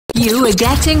You are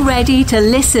getting ready to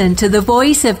listen to the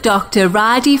voice of Dr.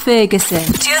 Rhadi Ferguson,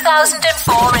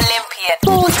 2004 Olympian,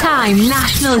 four-time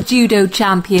national judo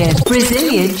champion,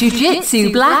 Brazilian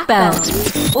Jiu-Jitsu black belt,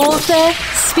 author,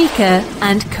 speaker,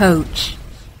 and coach.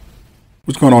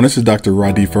 What's going on? This is Dr.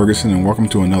 Rhadi Ferguson, and welcome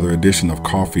to another edition of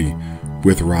Coffee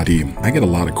with Rhadi. I get a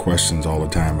lot of questions all the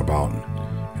time about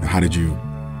how did you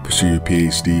pursue your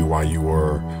PhD while you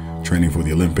were training for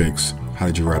the Olympics? How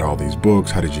did you write all these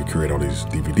books? How did you create all these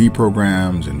DVD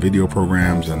programs and video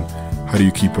programs? And how do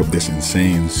you keep up this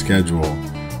insane schedule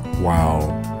while,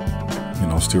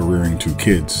 still rearing two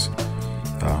kids?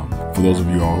 For those of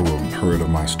you all who have heard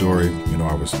of my story,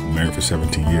 I was married for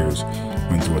 17 years,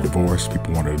 went through a divorce.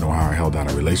 People wanted to know how I held down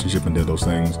a relationship and did those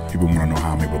things. People want to know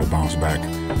how I'm able to bounce back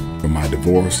from my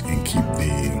divorce and keep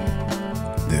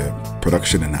the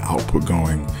production and the output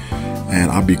going.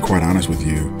 And I'll be quite honest with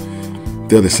you,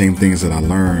 they're the same things that I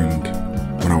learned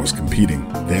when I was competing.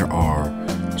 There are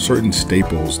certain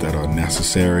staples that are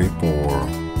necessary for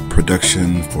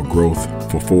production, for growth,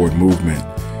 for forward movement.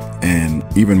 And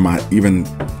even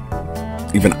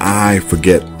I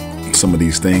forget some of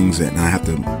these things, and I have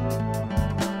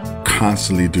to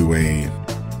constantly do a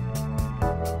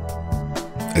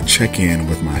check-in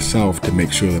with myself to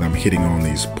make sure that I'm hitting on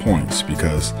these points,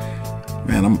 because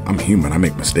man, I'm human. I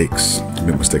make mistakes. I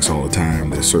make mistakes all the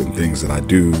time. There's certain things that I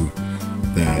do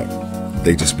that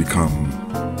they just become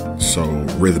so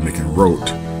rhythmic and rote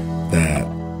that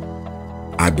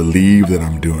I believe that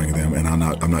I'm doing them, and I'm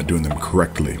not doing them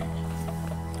correctly,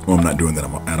 or I'm not doing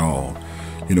them at all.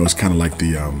 It's kind of like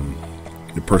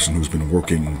the person who's been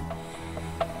working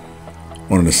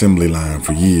on an assembly line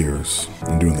for years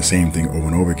and doing the same thing over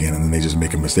and over again, and then they just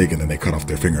make a mistake and then they cut off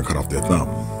their finger, cut off their thumb.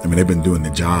 I mean, they've been doing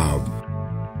the job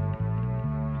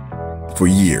for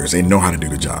years. They know how to do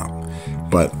the job.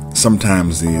 But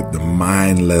sometimes the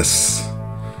mindless,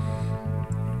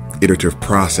 iterative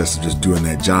process of just doing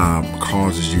that job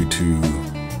causes you to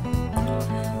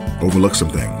overlook some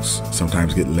things,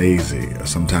 sometimes get lazy, or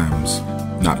sometimes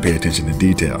not pay attention to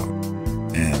detail.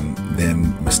 And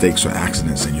then mistakes or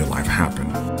accidents in your life happen.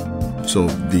 So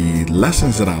the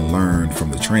lessons that I learned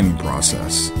from the training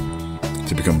process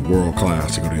to become world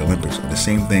class, to go to the Olympics, are the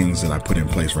same things that I put in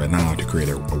place right now to create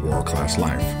a world class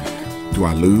life. Do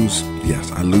I lose?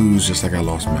 Yes, I lose just like I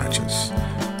lost matches.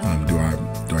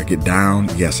 Do I get down?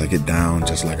 Yes, I get down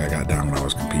just like I got down when I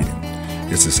was competing.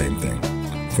 It's the same thing.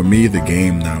 For me, the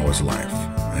game now is life,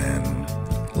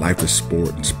 and life is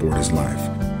sport, and sport is life.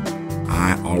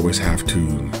 I always have to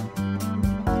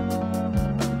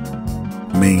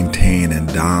maintain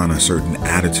and don a certain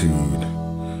attitude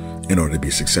in order to be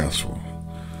successful.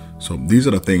 So these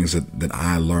are the things that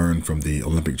I learned from the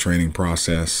Olympic training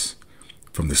process,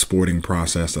 from the sporting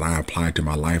process, that I apply to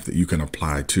my life, that you can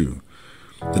apply to.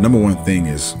 The number one thing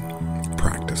is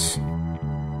practice.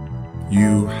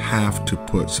 You have to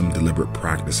put some deliberate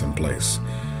practice in place.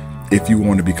 If you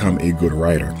want to become a good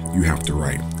writer, you have to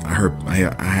write. I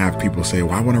have people say,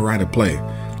 well, I want to write a play.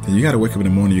 Then you got to wake up in the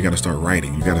morning, you got to start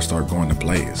writing. You got to start going to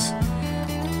plays.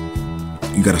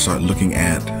 You got to start looking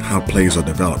at how plays are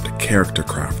developed, character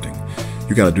crafting.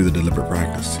 You got to do the deliberate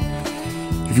practice.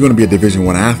 If you're going to be a Division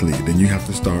I athlete, then you have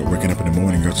to start waking up in the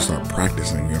morning. You have to start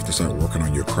practicing. You have to start working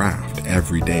on your craft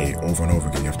every day, over and over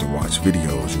again. You have to watch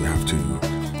videos. You have to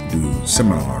do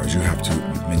seminars. You have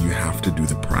to do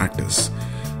the practice.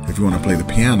 If you want to play the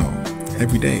piano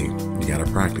every day, you got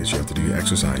to practice. You have to do your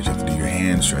exercise. You have to do your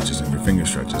hand stretches and your finger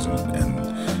stretches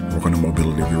and work on the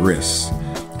mobility of your wrists.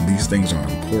 And these things are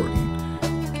important.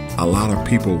 A lot of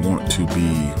people want to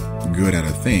be good at a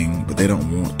thing, but they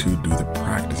don't want to do the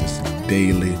practice. It's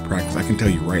daily practice. I can tell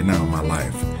you right now in my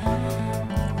life,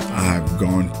 I've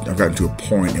gotten to a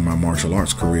point in my martial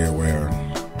arts career where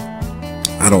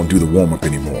I don't do the warm-up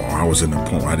anymore. I was in a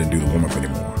point where I didn't do the warm-up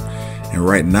anymore. And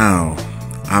right now,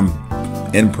 I'm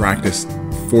in practice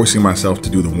forcing myself to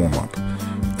do the warm-up.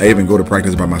 I even go to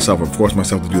practice by myself and force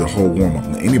myself to do the whole warm-up.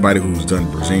 Now, anybody who's done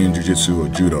Brazilian Jiu-Jitsu or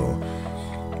Judo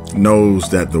knows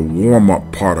that the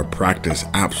warm-up part of practice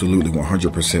absolutely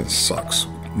 100% sucks.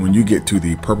 When you get to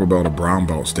the purple belt or brown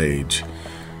belt stage,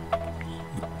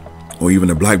 or even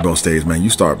the black belt stage, man, you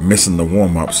start missing the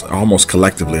warm-ups. Almost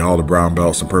collectively, all the brown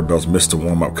belts and purple belts miss the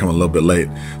warm-up, come a little bit late,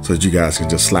 so that you guys can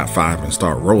just slap five and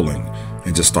start rolling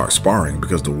and just start sparring,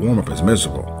 because the warm-up is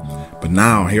miserable. But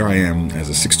now, here I am as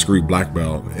a 6th degree black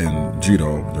belt in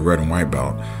Judo, the red and white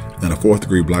belt, and a 4th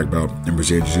degree black belt in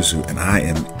Brazilian Jiu-Jitsu, and I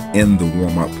am in the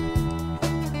warm-up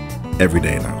every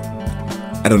day now.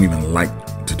 I don't even like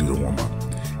to do the warm-up.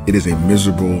 It is a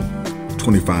miserable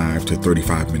 25 to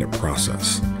 35 minute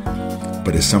process,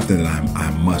 but it's something that I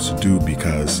must do,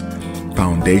 because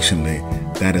foundationally,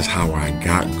 that is how I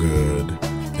got good.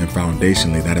 And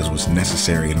foundationally, that is what's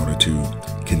necessary in order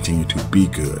to continue to be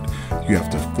good. You have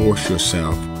to force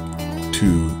yourself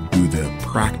to do the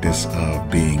practice of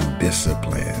being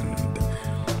disciplined.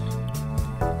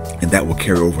 And that will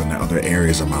carry over into other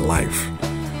areas of my life.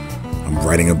 I'm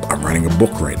writing a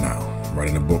book right now. I'm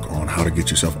writing a book on how to get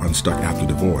yourself unstuck after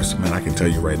divorce. Man, I can tell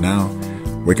you right now,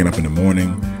 waking up in the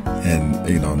morning and,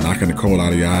 knocking the coal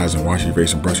out of your eyes and washing your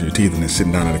face and brushing your teeth and then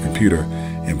sitting down at a computer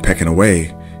and pecking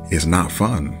away is not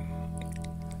fun.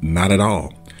 Not at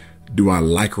all. Do I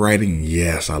like writing?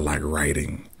 Yes, I like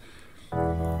writing.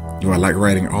 Do I like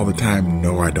writing all the time?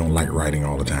 No, I don't like writing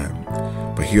all the time.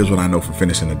 But here's what I know from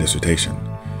finishing a dissertation.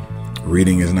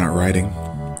 Reading is not writing.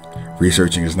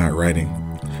 Researching is not writing.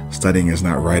 Studying is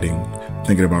not writing.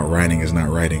 Thinking about writing is not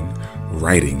writing.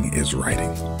 Writing is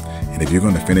writing. And if you're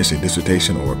going to finish a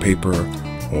dissertation or a paper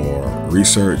or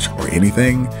research or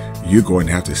anything, you're going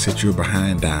to have to sit your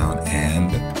behind down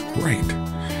and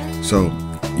write. So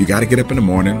you got to get up in the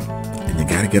morning and you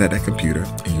got to get at that computer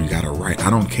and you got to write. I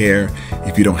don't care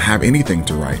if you don't have anything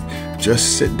to write.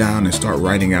 Just sit down and start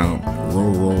writing out. Row,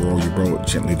 row, row your boat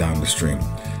gently down the stream.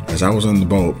 As I was on the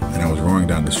boat and I was rowing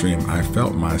down the stream, I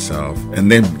felt myself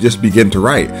and then just begin to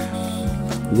write.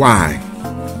 Why?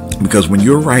 Because when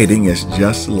you're writing, it's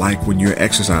just like when you're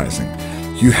exercising.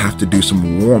 You have to do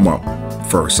some warm-up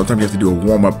first. Sometimes you have to do a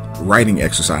warm-up writing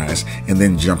exercise and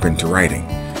then jump into writing.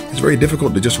 It's very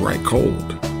difficult to just write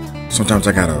cold. Sometimes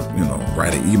I gotta,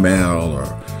 write an email or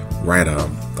write a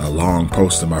long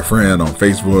post to my friend on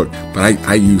Facebook. But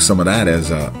I use some of that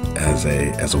as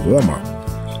a warm-up,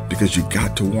 because you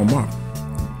got to warm up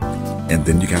and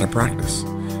then you got to practice.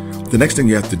 The next thing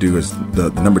you have to do is the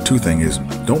number 2 thing is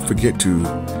don't forget to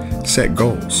set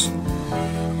goals.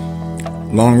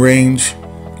 Long range,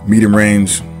 medium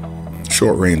range,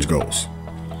 short range goals.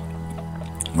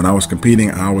 When I was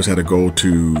competing, I always had a goal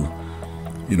to,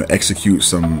 execute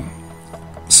some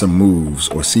moves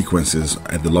or sequences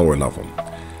at the lower level.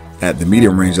 At the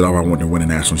medium range level, I wanted to win the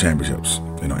national championships.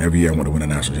 Every year I wanted to win the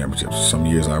national championships. Some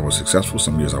years I was successful,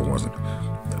 some years I wasn't,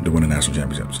 to win the national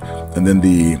championships. And then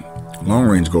the long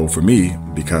range goal for me,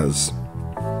 because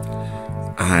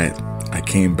I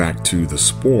came back to the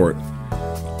sport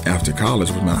after college,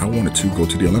 was, man, I wanted to go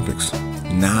to the Olympics.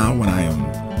 Now when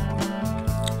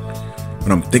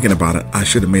I'm thinking about it, I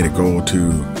should have made a goal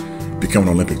to become an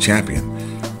Olympic champion.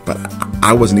 But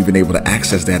I wasn't even able to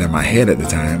access that in my head at the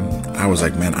time. I was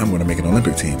like, man, I'm going to make an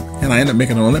Olympic team. And I ended up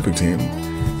making an Olympic team.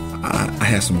 I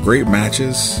had some great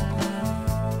matches.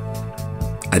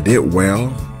 I did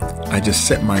well. I just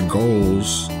set my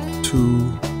goals too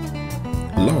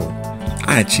low.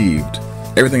 I achieved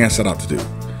everything I set out to do.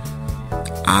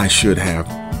 I should have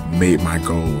made my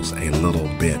goals a little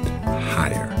bit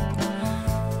higher.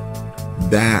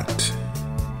 That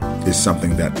is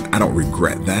something that I don't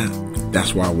regret that.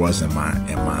 That's where I was in my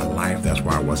life. That's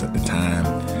where I was at the time.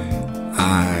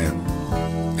 I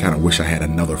kind of wish I had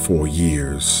another 4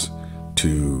 years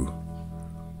to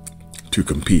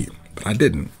compete, but I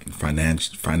didn't.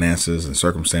 Finances and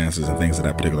circumstances and things of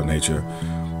that particular nature,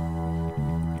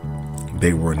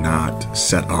 they were not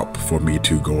set up for me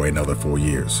to go another 4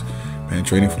 years. Man,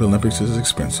 training for the Olympics is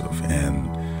expensive, and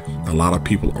a lot of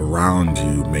people around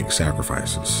you make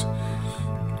sacrifices.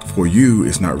 For you,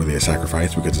 it's not really a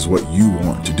sacrifice because it's what you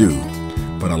want to do.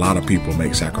 But a lot of people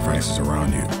make sacrifices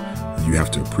around you. You have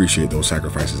to appreciate those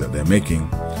sacrifices that they're making,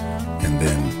 and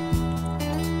then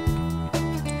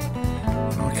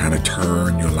kind of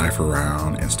turn your life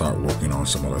around and start working on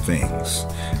some other things.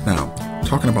 Now,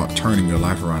 talking about turning your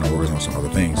life around and working on some other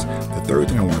things, the third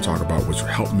thing I want to talk about, which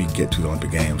helped me get to the Olympic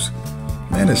Games,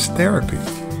 man, is therapy.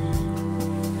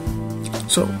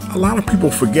 So a lot of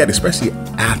people forget, especially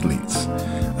athletes.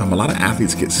 A lot of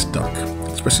athletes get stuck,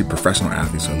 especially professional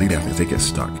athletes or elite athletes. They get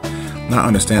stuck, not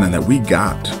understanding that we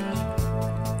got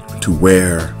to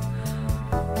where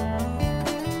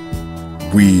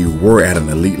we were at an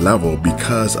elite level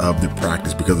because of the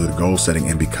practice, because of the goal setting,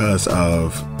 and because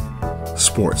of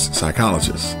sports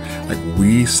psychologists. Like,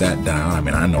 we sat down,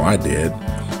 I know I did,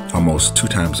 almost 2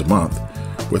 times a month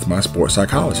with my sports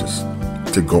psychologist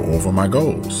to go over my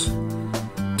goals,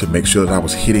 to make sure that I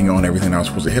was hitting on everything I was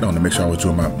supposed to hit on, to make sure I was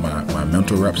doing my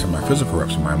mental reps and my physical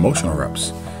reps and my emotional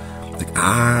reps. Like,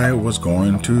 I was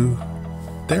going to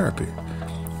therapy.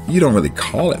 You don't really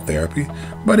call it therapy,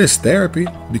 but it's therapy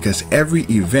because every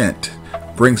event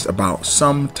brings about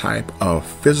some type of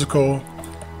physical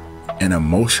and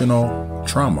emotional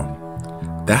trauma.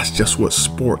 That's just what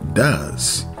sport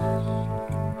does.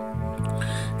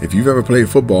 If you've ever played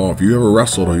football, if you ever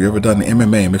wrestled, or you ever done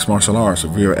MMA, mixed martial arts,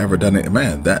 if you've ever done it,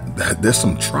 man, that there's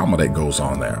some trauma that goes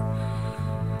on there.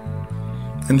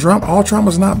 And all trauma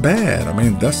is not bad. I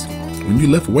mean, that's when you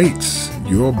lift weights,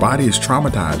 your body is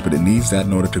traumatized, but it needs that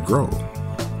in order to grow.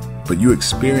 But you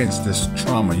experience this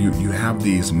trauma. You have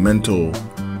these mental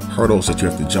hurdles that you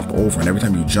have to jump over, and every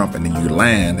time you jump and then you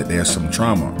land, there's some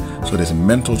trauma. So there's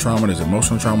mental trauma, there's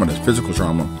emotional trauma, there's physical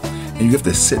trauma, and you have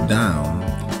to sit down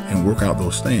and work out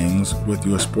those things with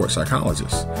your sports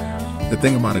psychologist. The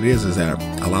thing about it is that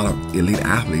a lot of elite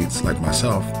athletes like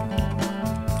myself,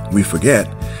 we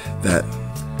forget that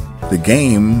the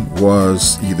game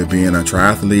was either being a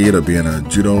triathlete or being a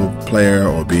judo player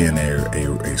or being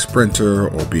a sprinter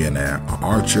or being an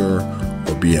archer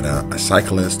or being a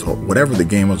cyclist or whatever the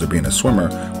game was, or being a swimmer.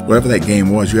 Whatever that game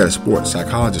was, you had a sports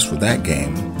psychologist for that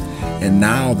game. And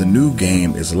now the new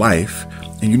game is life,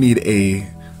 and you need a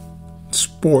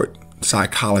sport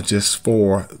psychologist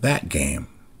for that game.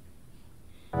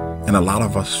 And a lot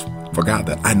of us forgot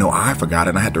that. I know I forgot it,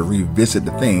 and I had to revisit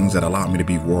the things that allowed me to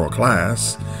be world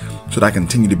class, so that I can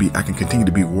continue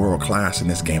to be world class in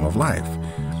this game of life.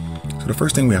 So the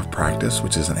first thing, we have practice,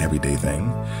 which is an everyday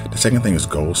thing. The second thing is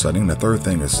goal setting. The third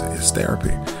thing is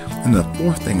therapy. And the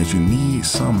fourth thing is you need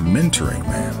some mentoring,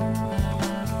 man.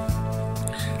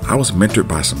 I was mentored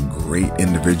by some great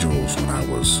individuals when I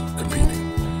was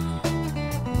competing.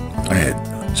 I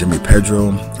had Jimmy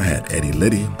Pedro, I had Eddie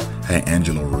Liddy, I had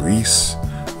Angelo Ruiz,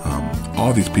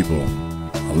 all these people,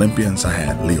 Olympians. I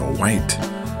had Leo White.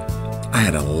 I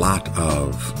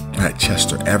had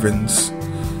Chester Evans,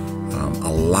 a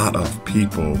lot of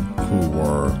people who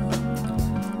were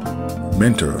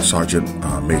mentors, Sergeant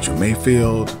Major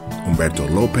Mayfield, Humberto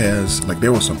Lopez. Like,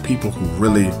 there were some people who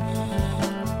really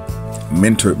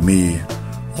mentored me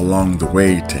along the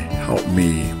way to help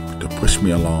me, to push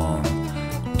me along,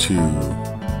 to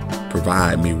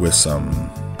provide me with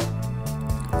sometimes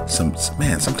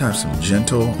some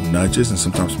gentle nudges and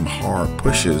sometimes some hard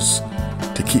pushes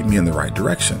to keep me in the right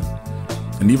direction.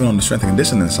 And even on the strength and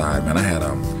conditioning side, man, I had a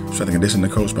strength and conditioning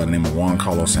coach by the name of Juan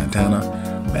Carlos Santana.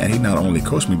 Man, he not only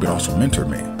coached me, but also mentored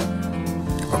me.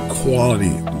 A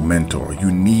quality mentor.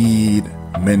 You need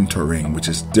mentoring, which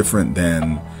is different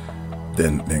than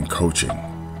coaching.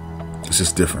 It's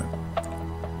just different.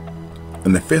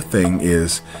 And the fifth thing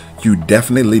is you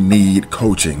definitely need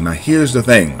coaching. Now, here's the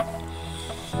thing.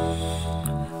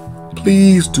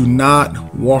 Please do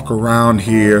not walk around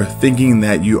here thinking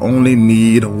that you only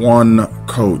need one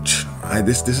coach.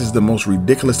 This is the most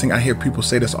ridiculous thing. I hear people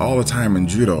say this all the time in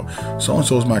judo.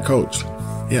 So-and-so is my coach.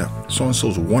 Yeah, so-and-so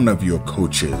is one of your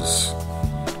coaches.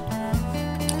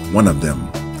 One of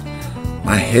them.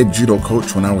 My head judo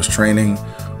coach when I was training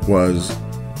was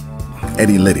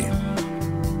Eddie Liddy,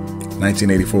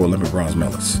 1984 Olympic bronze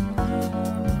medalist.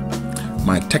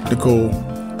 My technical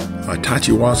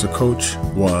Tachiwaza coach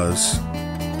was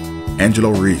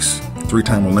Angelo Ruiz,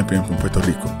 3-time Olympian from Puerto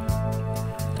Rico.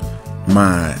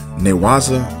 My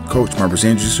Newaza coach, my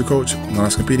Brazilian Jiu-Jitsu coach when I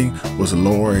was competing, was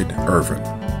Lloyd Irvin.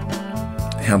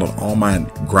 He handled all my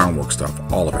groundwork stuff,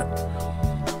 all of it.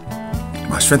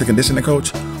 My strength and conditioning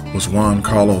coach was Juan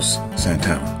Carlos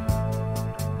Santana.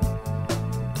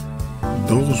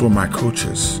 Those were my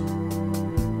coaches.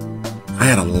 I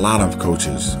had a lot of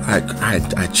coaches.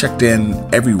 I checked in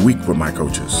every week with my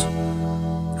coaches.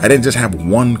 I didn't just have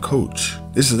one coach.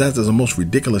 That's the most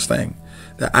ridiculous thing.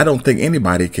 That I don't think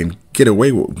anybody can get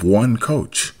away with one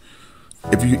coach.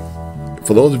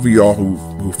 For those of you all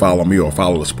who follow me or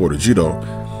follow the sport of judo,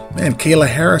 man, Kayla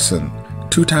Harrison,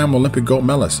 2-time Olympic gold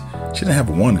medalist, she didn't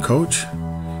have one coach.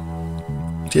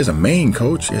 She has a main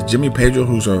coach. It's Jimmy Pedro,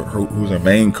 who's her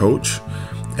main coach,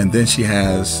 and then she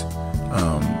has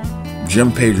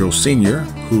Jim Pedro Sr.,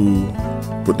 who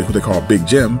they call Big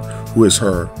Jim, who is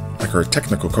her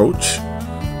technical coach.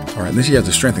 All right, and then she has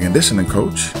a strength and conditioning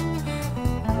coach.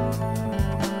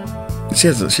 She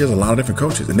has a lot of different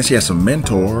coaches, and then she has some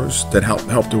mentors that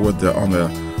helped her with on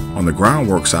the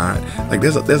groundwork side. Like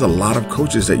there's a lot of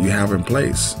coaches that you have in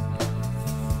place.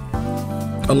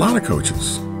 A lot of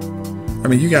coaches. I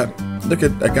mean, look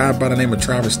at a guy by the name of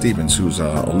Travis Stevens, who's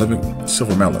an Olympic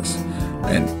silver medalist,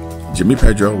 and Jimmy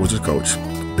Pedro was his coach.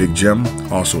 Big Jim,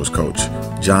 also his coach.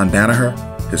 John Danaher,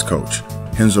 his coach.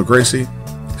 Renzo Gracie,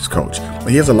 his coach. But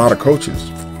he has a lot of coaches,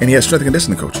 and he has strength and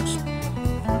conditioning coaches.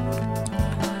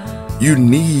 You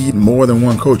need more than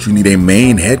one coach. You need a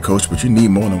main head coach, but you need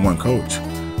more than one coach.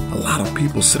 A lot of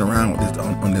people sit around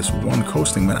on this one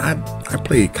coach thing. Man, I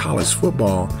played college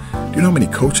football. Do you know how many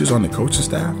coaches on the coaching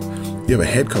staff? You have a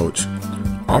head coach,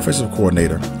 offensive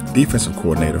coordinator, defensive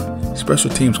coordinator, special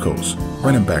teams coach,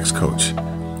 running backs coach,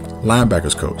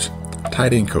 linebackers coach,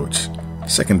 tight end coach,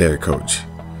 secondary coach.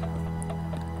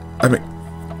 I mean,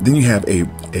 then you have a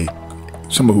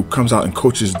someone who comes out and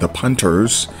coaches the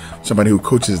punters, somebody who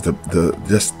coaches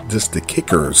the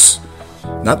kickers.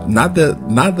 Not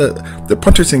the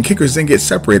punters and kickers then get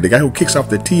separated. The guy who kicks off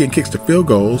the tee and kicks the field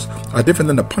goals are different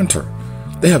than the punter.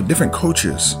 They have different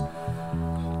coaches.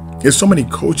 There's so many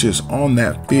coaches on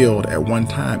that field at one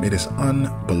time. It is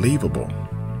unbelievable.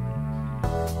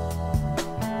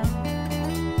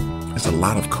 It's a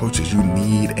lot of coaches. You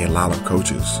need a lot of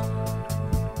coaches.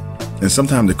 And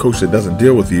sometimes the coach that doesn't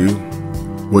deal with you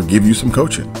will give you some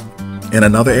coaching in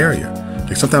another area.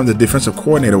 Like sometimes the defensive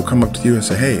coordinator will come up to you and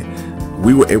say, hey,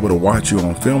 we were able to watch you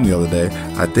on film the other day.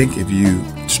 I think if you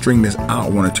string this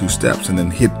out 1 or 2 steps and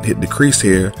then hit the crease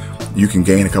here, you can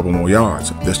gain a couple more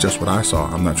yards. That's just what I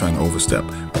saw. I'm not trying to overstep,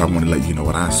 but I want to let you know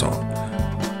what I saw.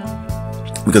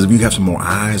 Because if you have some more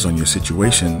eyes on your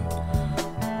situation,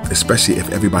 especially if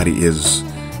everybody is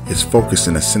focused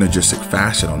in a synergistic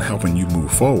fashion on helping you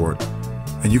move forward,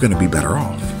 and you're going to be better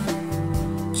off.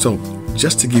 So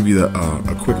just to give you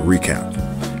a quick recap,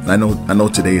 and I know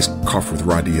today's Coffee with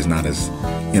Rhadi is not as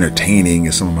entertaining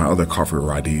as some of my other Coffee with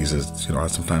Rhadis. As you know, I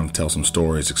sometimes tell some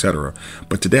stories, etc.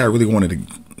 But today I really wanted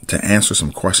to answer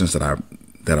some questions that I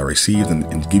received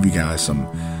and give you guys some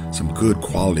good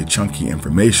quality chunky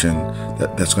information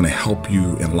that's going to help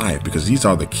you in life, because these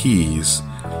are the keys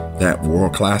that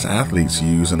world-class athletes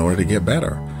use in order to get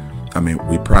better. I mean,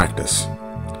 we practice,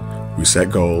 we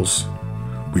set goals,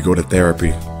 we go to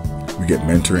therapy, we get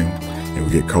mentoring, and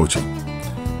we get coaching.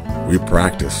 We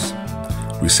practice,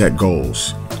 we set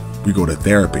goals, we go to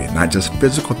therapy, not just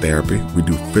physical therapy. We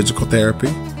do physical therapy,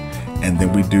 and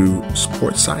then we do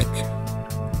sports psych.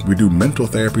 We do mental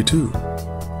therapy too,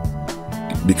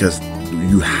 because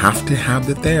you have to have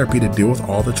the therapy to deal with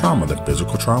all the trauma, the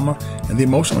physical trauma and the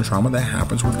emotional trauma that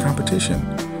happens with competition.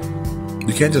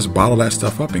 You can't just bottle that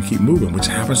stuff up and keep moving, which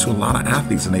happens to a lot of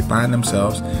athletes, and they find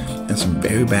themselves in some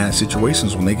very bad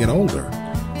situations when they get older.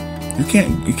 You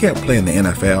can't play in the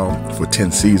NFL for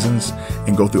 10 seasons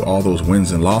and go through all those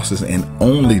wins and losses and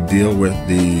only deal with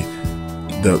the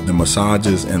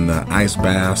massages and the ice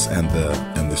baths and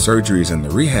the surgeries and the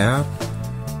rehab.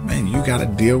 Man, you got to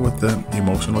deal with the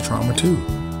emotional trauma too.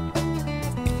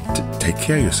 To take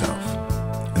care of yourself.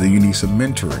 And then you need some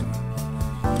mentoring.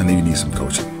 And then you need some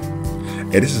coaching.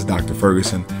 Hey, this is Dr.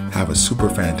 Ferguson. Have a super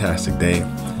fantastic day.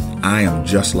 I am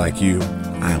just like you.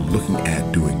 I am looking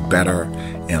at doing better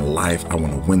in life. I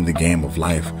want to win the game of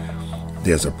life.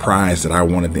 There's a prize that I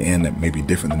want at the end that may be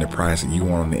different than the prize that you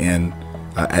want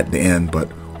at the end, but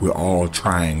we're all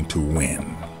trying to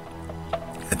win.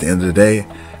 At the end of the day,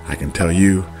 I can tell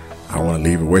you, I want to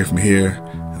leave away from here,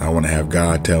 and I want to have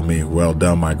God tell me, well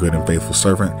done, my good and faithful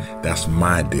servant. That's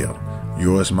my deal.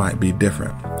 Yours might be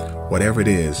different. Whatever it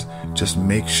is, just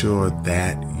make sure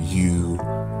that you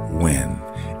win.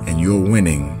 And your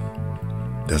winning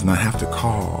does not have to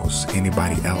cause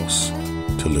anybody else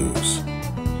to lose.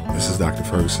 This is Dr.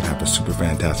 Ferguson. Have a super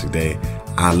fantastic day.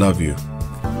 I love you,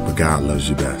 but God loves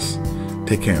you best.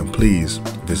 Take care, and please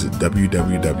visit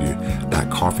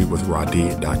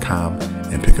www.coffeewithrhadi.com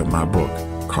and pick up my book,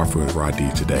 Coffee with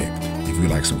Rhadi, today. If you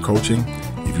like some coaching,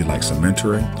 if you like some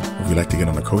mentoring, or if you'd like to get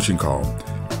on a coaching call,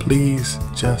 please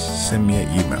just send me an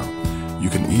email. You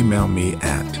can email me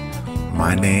at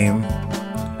my name,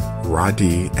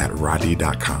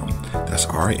 Rhadi@rhadi.com. That's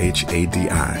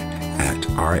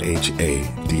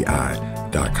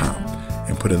RHADI@RHADI.com.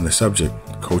 And put in the subject,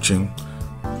 coaching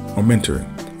or mentoring.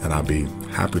 And I'll be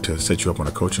happy to set you up on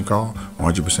a coaching call,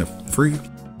 100% free,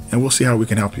 and we'll see how we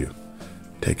can help you.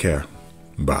 Take care.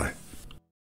 Bye.